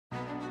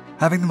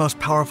Having the most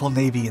powerful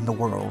navy in the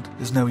world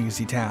is no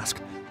easy task,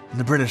 and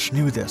the British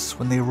knew this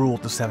when they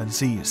ruled the Seven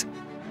Seas.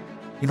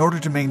 In order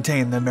to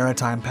maintain their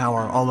maritime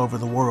power all over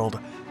the world,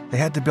 they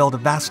had to build a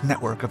vast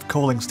network of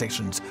coaling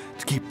stations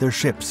to keep their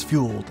ships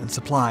fueled and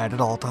supplied at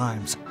all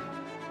times.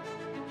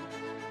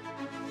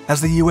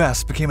 As the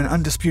US became an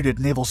undisputed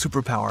naval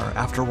superpower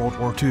after World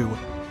War II,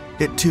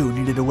 it too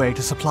needed a way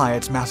to supply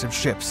its massive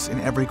ships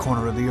in every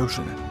corner of the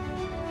ocean.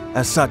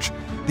 As such,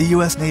 the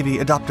US Navy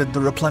adopted the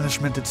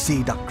Replenishment at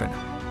sea doctrine,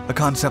 a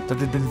concept that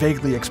had been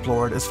vaguely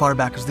explored as far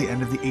back as the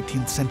end of the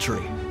 18th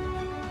century.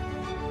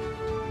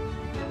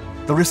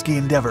 The risky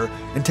endeavor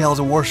entails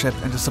a warship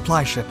and a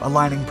supply ship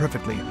aligning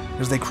perfectly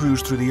as they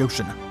cruise through the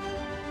ocean.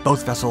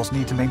 Both vessels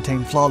need to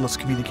maintain flawless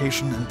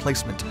communication and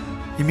placement,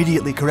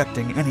 immediately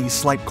correcting any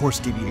slight course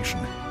deviation.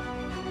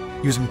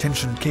 Using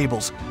tensioned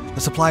cables, the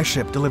supply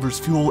ship delivers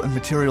fuel and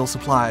material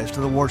supplies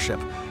to the warship,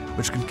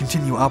 which can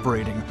continue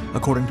operating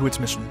according to its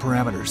mission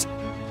parameters.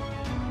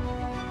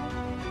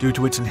 Due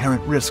to its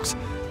inherent risks,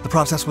 the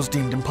process was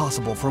deemed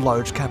impossible for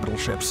large capital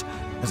ships,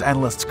 as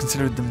analysts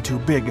considered them too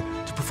big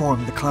to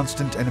perform the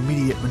constant and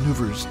immediate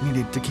maneuvers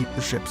needed to keep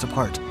the ships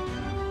apart.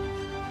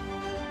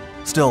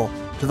 Still,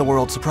 to the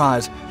world's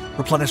surprise,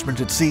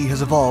 Replenishment at sea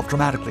has evolved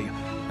dramatically,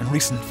 and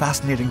recent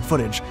fascinating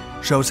footage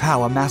shows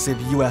how a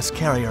massive US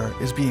carrier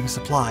is being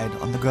supplied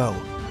on the go.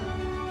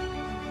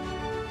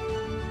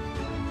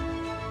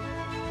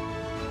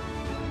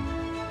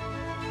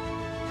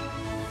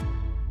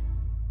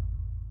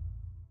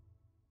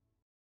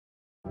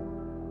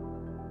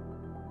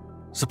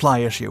 Supply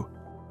issue.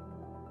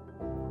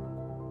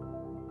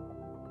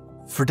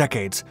 For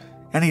decades,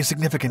 any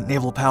significant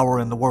naval power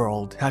in the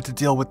world had to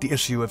deal with the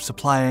issue of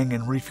supplying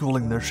and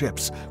refueling their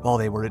ships while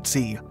they were at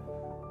sea.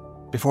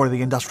 Before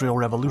the Industrial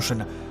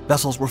Revolution,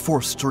 vessels were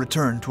forced to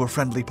return to a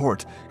friendly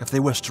port if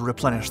they wished to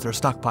replenish their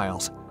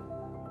stockpiles.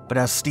 But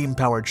as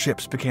steam-powered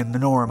ships became the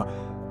norm,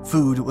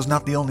 food was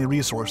not the only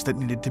resource that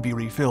needed to be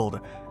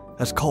refilled,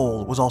 as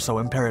coal was also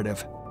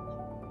imperative.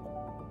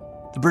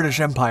 The British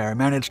Empire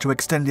managed to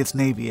extend its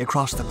navy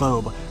across the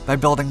globe by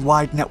building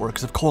wide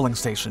networks of coaling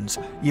stations,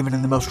 even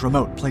in the most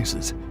remote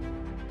places.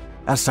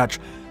 As such,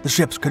 the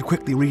ships could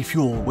quickly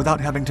refuel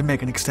without having to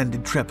make an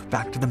extended trip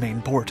back to the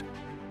main port.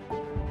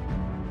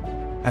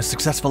 As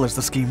successful as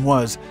the scheme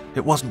was,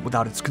 it wasn't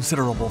without its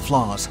considerable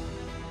flaws.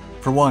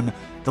 For one,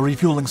 the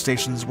refueling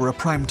stations were a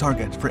prime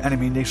target for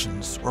enemy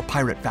nations or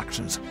pirate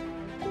factions.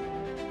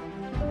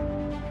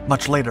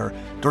 Much later,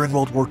 during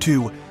World War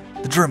II,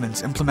 the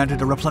Germans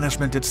implemented a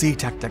replenishment at sea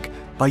tactic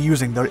by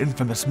using their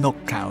infamous milk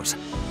cows.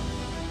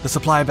 The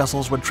supply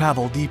vessels would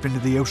travel deep into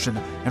the ocean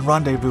and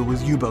rendezvous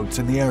with U-boats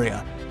in the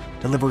area,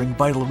 delivering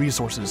vital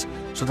resources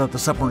so that the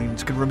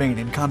submarines could remain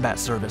in combat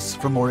service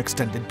for more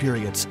extended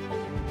periods.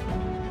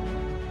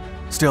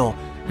 Still,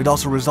 it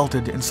also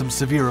resulted in some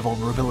severe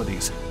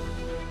vulnerabilities.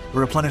 The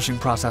replenishing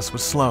process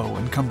was slow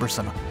and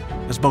cumbersome,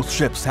 as both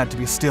ships had to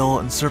be still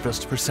and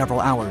surfaced for several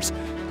hours,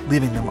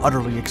 leaving them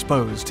utterly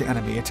exposed to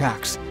enemy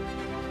attacks.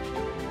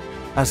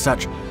 As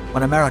such,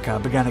 when America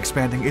began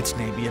expanding its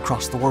navy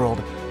across the world,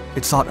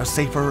 it sought a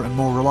safer and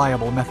more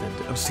reliable method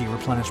of sea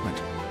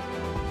replenishment.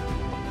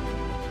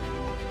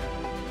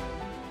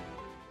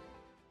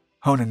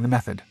 Honing the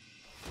method.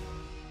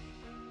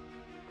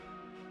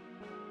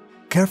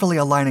 Carefully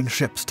aligning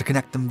ships to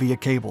connect them via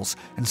cables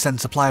and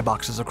send supply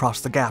boxes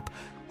across the gap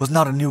was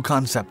not a new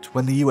concept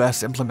when the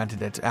US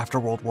implemented it after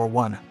World War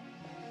I.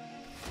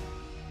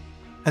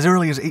 As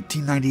early as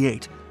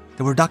 1898,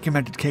 there were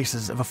documented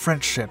cases of a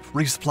French ship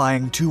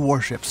resupplying 2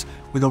 warships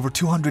with over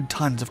 200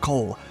 tons of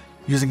coal,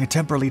 using a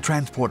temporary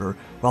transporter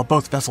while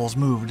both vessels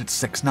moved at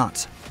 6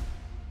 knots.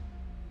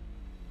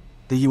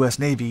 The US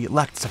Navy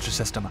lacked such a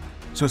system,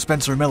 so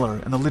Spencer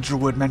Miller and the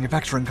Lidgerwood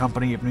Manufacturing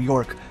Company of New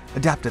York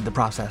adapted the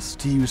process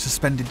to use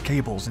suspended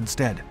cables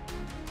instead.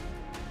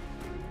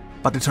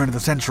 By the turn of the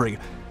century,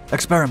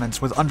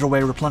 experiments with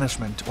underway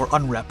replenishment, or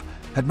UNREP,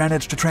 had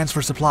managed to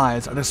transfer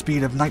supplies at a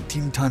speed of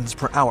 19 tons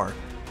per hour,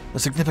 a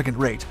significant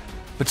rate,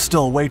 but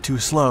still way too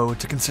slow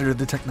to consider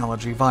the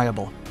technology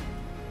viable.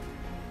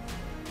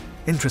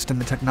 Interest in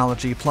the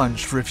technology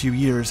plunged for a few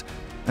years,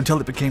 until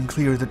it became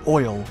clear that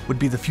oil would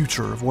be the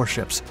future of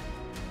warships.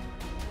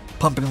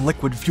 Pumping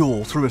liquid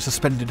fuel through a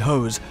suspended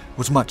hose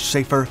was much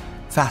safer,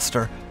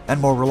 faster,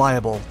 and more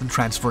reliable than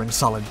transferring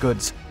solid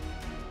goods.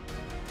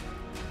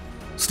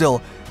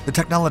 Still, the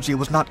technology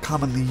was not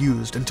commonly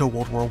used until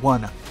World War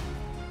I.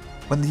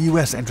 When the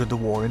US entered the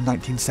war in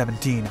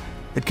 1917,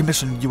 it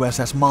commissioned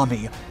USS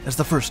Maumee as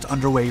the first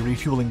underway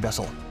refueling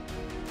vessel.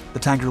 The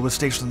tanker was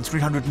stationed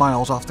 300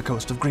 miles off the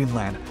coast of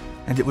Greenland,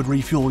 and it would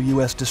refuel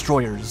US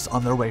destroyers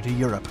on their way to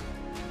Europe.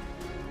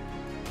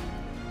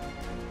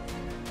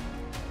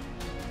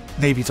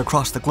 Navies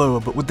across the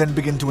globe would then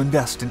begin to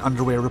invest in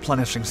underway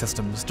replenishing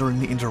systems during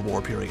the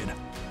interwar period.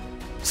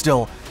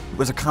 Still, it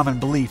was a common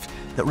belief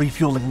that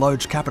refueling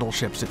large capital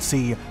ships at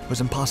sea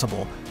was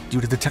impossible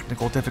due to the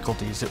technical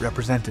difficulties it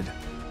represented.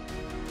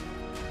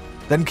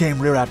 Then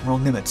came Rear Admiral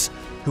Nimitz,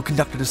 who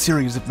conducted a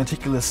series of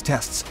meticulous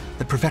tests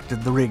that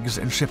perfected the rigs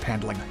and ship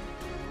handling.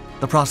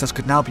 The process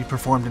could now be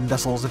performed in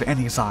vessels of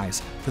any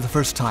size for the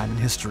first time in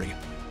history.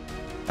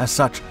 As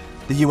such,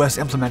 the U.S.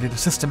 implemented a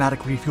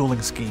systematic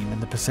refueling scheme in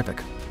the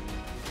Pacific.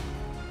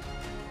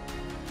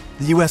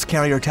 The U.S.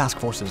 carrier task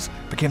forces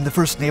became the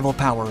first naval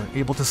power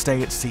able to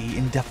stay at sea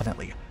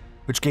indefinitely,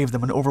 which gave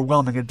them an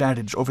overwhelming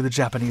advantage over the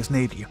Japanese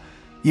Navy,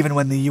 even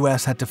when the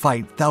U.S. had to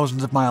fight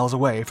thousands of miles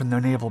away from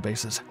their naval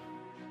bases.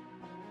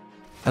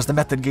 As the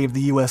method gave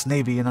the U.S.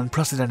 Navy an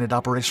unprecedented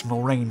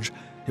operational range,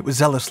 it was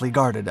zealously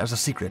guarded as a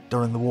secret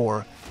during the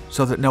war,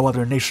 so that no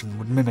other nation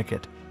would mimic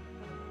it.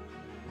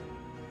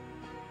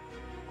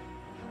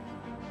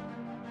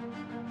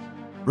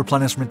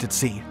 Replenishment at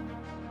sea.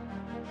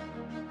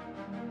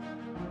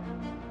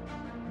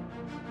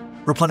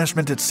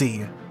 Replenishment at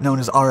sea, known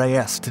as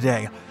RAS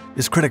today,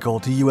 is critical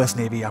to U.S.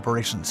 Navy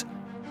operations.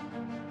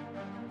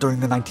 During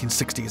the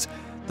 1960s,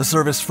 the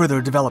service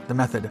further developed the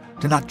method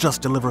to not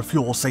just deliver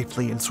fuel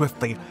safely and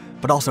swiftly,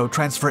 but also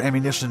transfer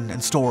ammunition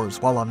and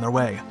stores while on their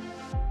way.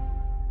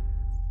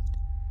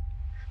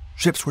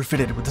 Ships were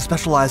fitted with a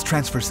specialized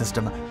transfer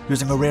system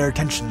using a rare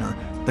tensioner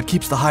that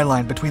keeps the high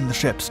line between the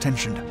ships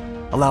tensioned,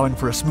 allowing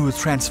for a smooth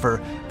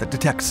transfer that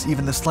detects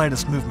even the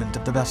slightest movement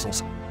of the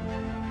vessels.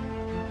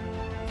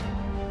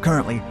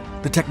 Currently,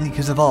 the technique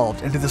has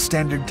evolved into the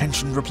standard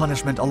tension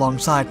replenishment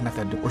alongside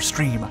method, or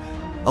STREAM,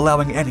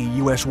 allowing any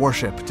U.S.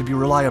 warship to be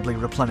reliably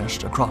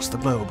replenished across the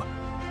globe.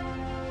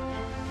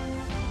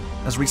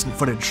 As recent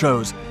footage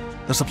shows,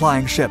 the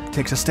supplying ship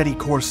takes a steady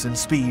course and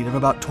speed of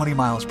about 20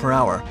 miles per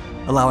hour,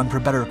 allowing for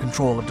better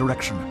control of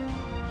direction.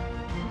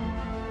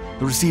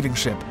 The receiving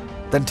ship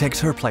then takes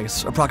her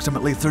place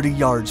approximately 30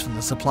 yards from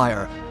the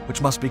supplier,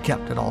 which must be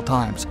kept at all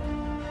times.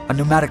 A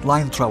pneumatic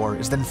line thrower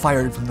is then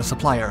fired from the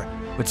supplier,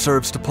 which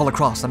serves to pull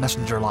across the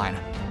messenger line.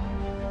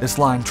 This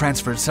line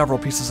transfers several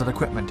pieces of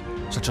equipment,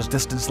 such as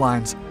distance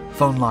lines,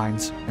 phone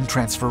lines, and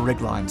transfer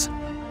rig lines.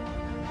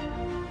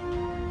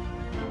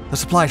 The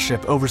supply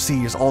ship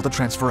oversees all the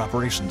transfer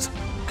operations,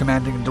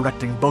 commanding and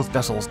directing both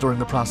vessels during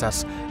the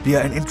process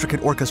via an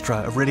intricate orchestra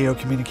of radio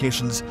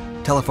communications,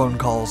 telephone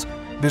calls,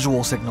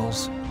 visual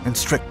signals, and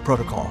strict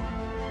protocol.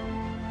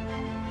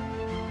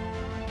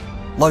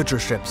 Larger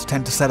ships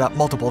tend to set up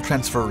multiple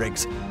transfer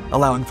rigs,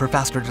 allowing for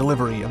faster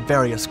delivery of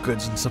various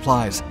goods and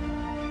supplies.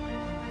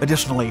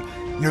 Additionally,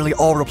 nearly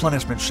all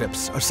replenishment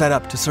ships are set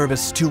up to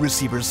service 2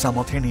 receivers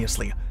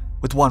simultaneously,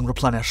 with 1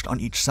 replenished on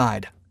each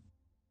side.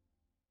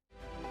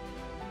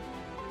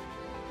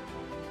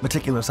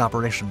 Meticulous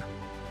operation.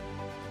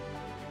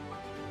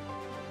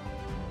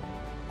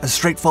 As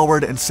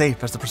straightforward and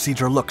safe as the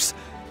procedure looks,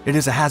 it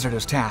is a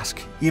hazardous task,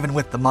 even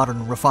with the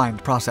modern,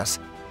 refined process.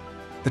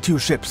 The 2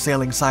 ships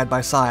sailing side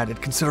by side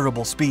at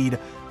considerable speed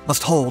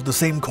must hold the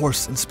same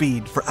course and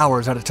speed for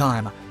hours at a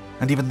time,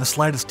 and even the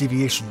slightest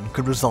deviation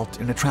could result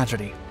in a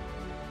tragedy.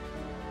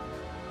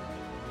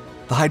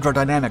 The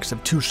hydrodynamics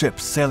of 2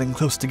 ships sailing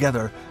close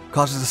together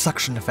causes a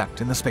suction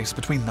effect in the space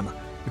between them,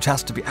 which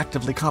has to be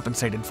actively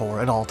compensated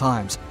for at all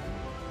times.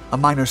 A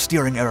minor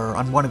steering error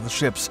on one of the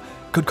ships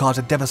could cause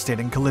a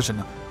devastating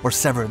collision or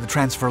sever the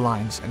transfer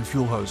lines and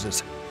fuel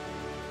hoses.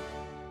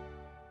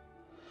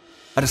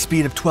 At a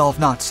speed of 12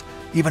 knots,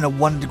 even a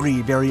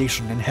 1-degree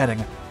variation in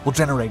heading will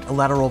generate a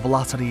lateral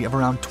velocity of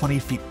around 20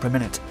 feet per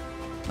minute,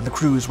 and the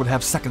crews would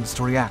have seconds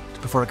to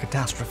react before a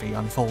catastrophe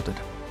unfolded.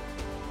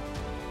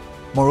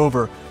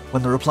 Moreover,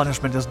 when the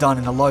replenishment is done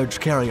in a large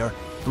carrier,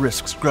 the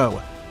risks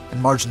grow,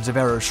 and margins of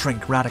error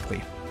shrink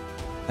radically.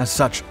 As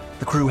such,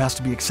 the crew has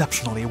to be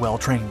exceptionally well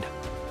trained.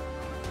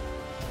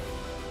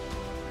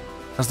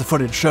 As the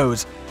footage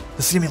shows,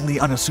 the seemingly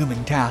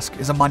unassuming task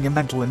is a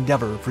monumental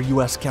endeavor for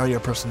U.S. carrier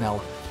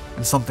personnel,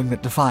 and something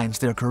that defines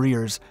their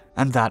careers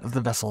and that of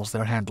the vessels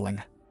they're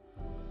handling.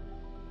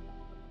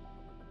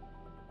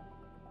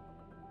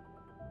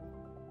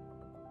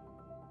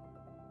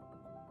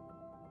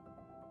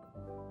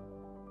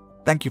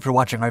 Thank you for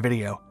watching our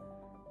video.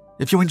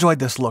 If you enjoyed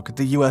this look at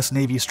the U.S.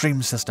 Navy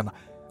stream system,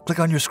 click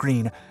on your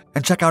screen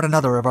and check out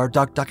another of our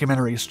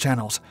documentaries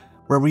channels,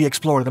 where we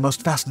explore the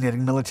most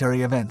fascinating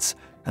military events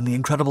and the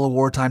incredible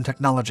wartime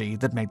technology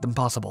that made them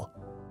possible.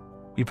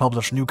 We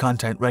publish new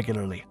content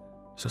regularly,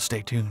 so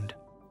stay tuned.